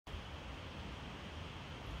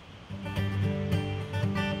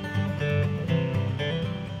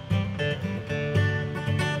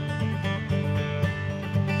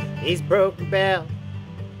These broken bells,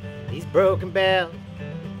 these broken bells.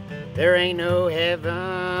 There ain't no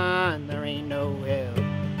heaven, there ain't no hell.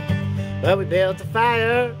 But we built a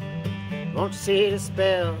fire, won't you see the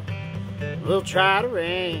spell? We'll try to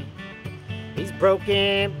ring these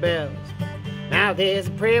broken bells. Now there's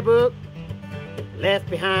a prayer book left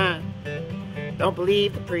behind. Don't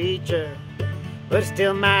believe the preacher, but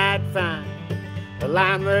still might find the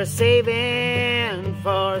line we're saving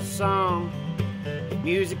for a song. If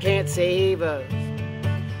music can't save us,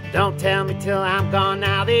 don't tell me till I'm gone.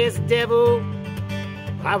 Now there's a devil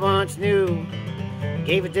I once knew,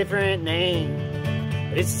 gave a different name,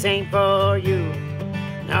 but it's the same for you.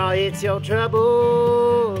 Now it's your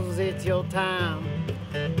troubles, it's your time,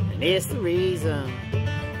 and it's the reason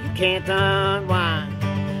you can't unwind.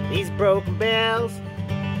 These broken bells,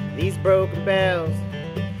 these broken bells.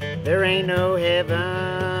 There ain't no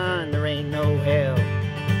heaven, there ain't no hell.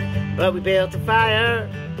 But we built a fire,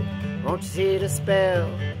 won't you see the spell?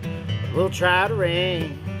 We'll try to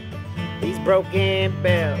ring these broken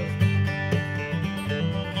bells.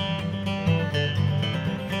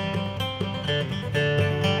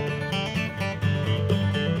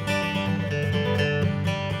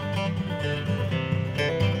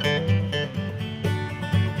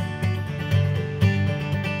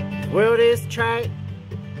 The world is trite,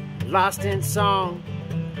 lost in song,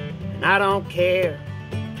 and I don't care.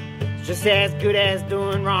 It's just as good as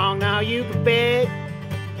doing wrong. Now you can beg,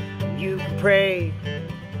 you can pray,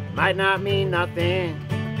 might not mean nothing,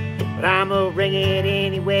 but I'ma ring it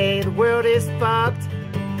anyway. The world is fucked,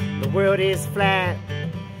 the world is flat,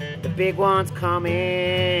 the big one's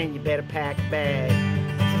coming, you better pack a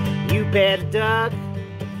bag. You better duck,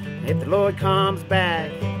 if the Lord comes back,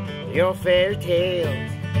 your fairy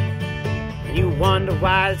tales. You wonder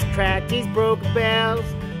why it's cracked. These broken bells,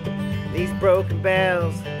 these broken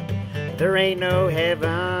bells. There ain't no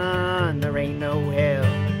heaven, there ain't no hell.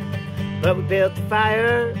 But we built the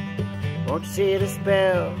fire, won't you see the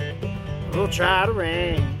spell? We'll try to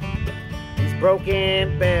ring these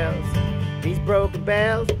broken bells, these broken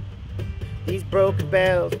bells, these broken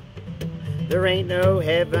bells. There ain't no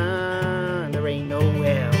heaven, there ain't no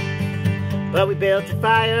hell. But we built the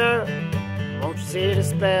fire, won't you see the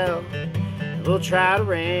spell? We'll try to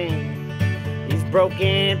ring these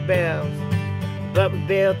broken bells. But we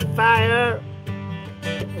built the fire,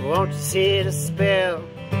 won't you see the spell?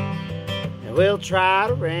 And we'll try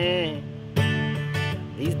to ring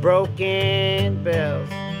these broken bells.